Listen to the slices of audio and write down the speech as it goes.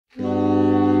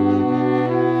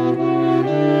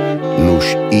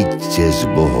Už iďte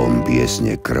zbohom,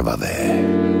 piesne krvavé,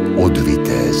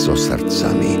 odvité so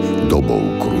srdcami dobou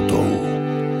krutou.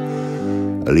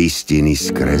 Listiny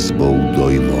s kresbou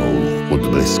dojmou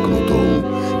odblesknutou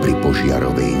pri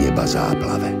požiarovej neba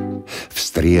záplave.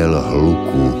 Vstriel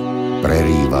hluku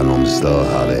prerývanom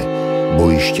zdĺhave,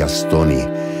 bojišťa stony,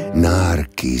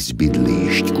 nárky z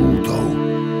bydlíšť kútov.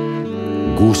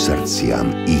 Ku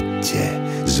srdciam iďte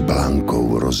s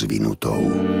blankou rozvinutou.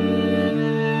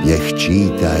 Nech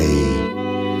čítaj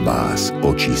vás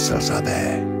oči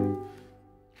slzavé.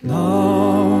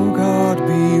 Now God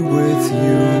be with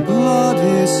you,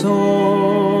 bloody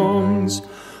songs,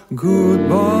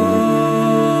 goodbye.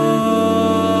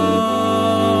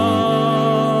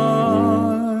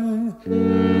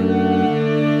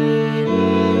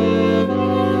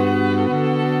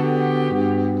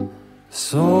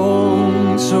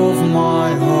 Songs of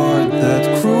my heart that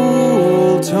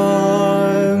cruel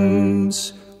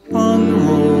times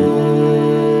unrolled.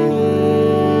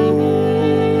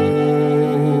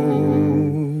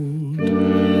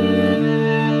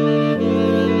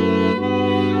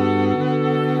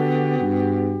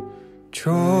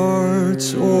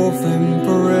 Charts of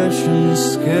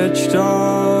impressions sketched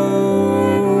out,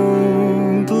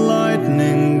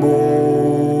 lightning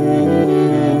bold,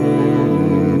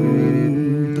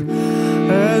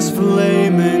 as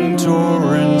flaming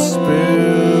torrents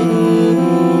spilled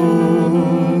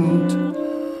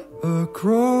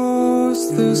across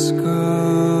the sky,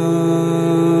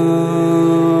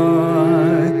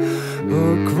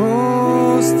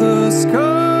 across the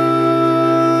sky.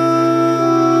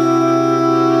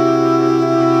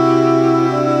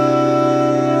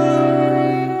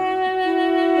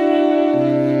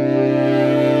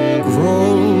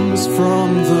 Groans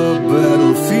from the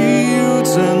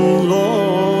battlefields and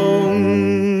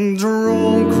long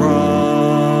drawn cries,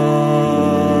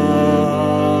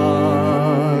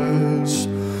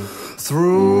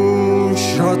 through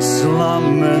shots,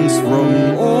 laments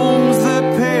from homes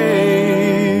that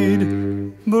paid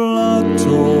blood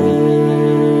tolls.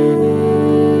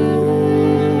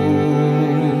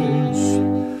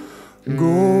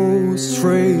 Go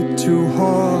straight to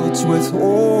hearts with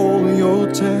all your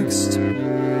text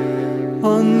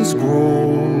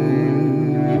unscrolled.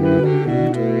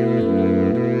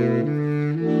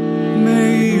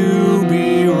 May you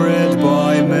be read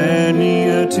by many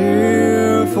a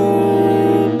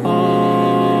tearful eye.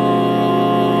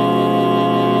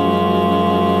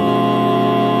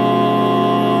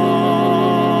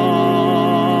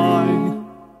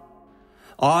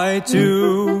 I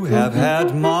too have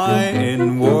had my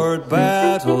inward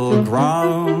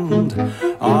battleground.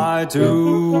 I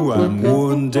too am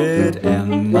wounded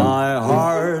and my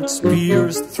heart's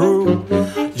pierced through,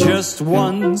 just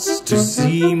once to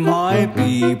see my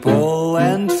people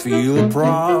and feel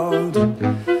proud.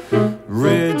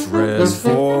 Redress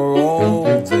for all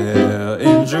their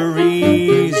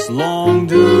injuries long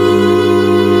due.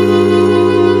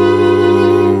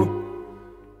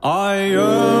 I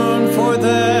yearn for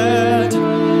that.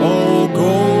 Oh,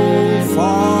 go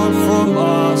far from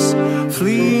us,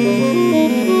 flee.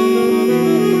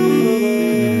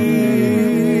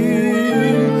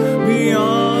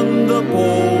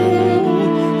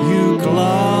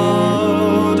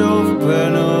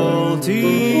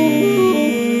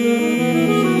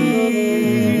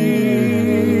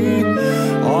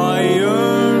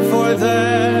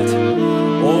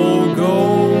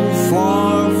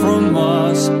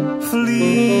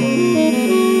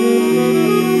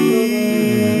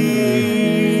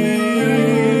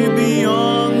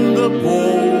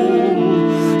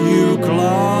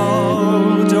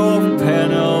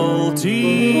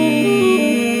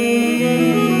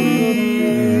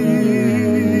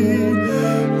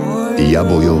 Ja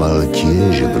bojoval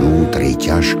tiež vnútri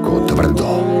ťažko,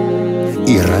 tvrdo,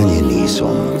 i ranený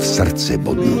som v srdce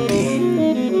bodnutý.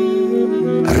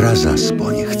 Raz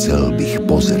aspoň chcel bych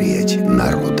pozrieť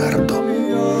na rodardo,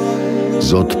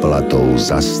 s odplatou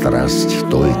za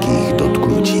strasť toľkých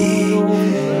dotknutí.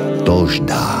 Tož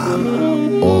dám,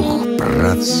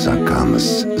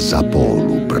 pracakams za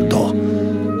pólu brdo,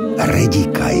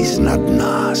 redikaj znad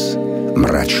nás,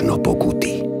 mračno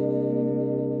pokuty.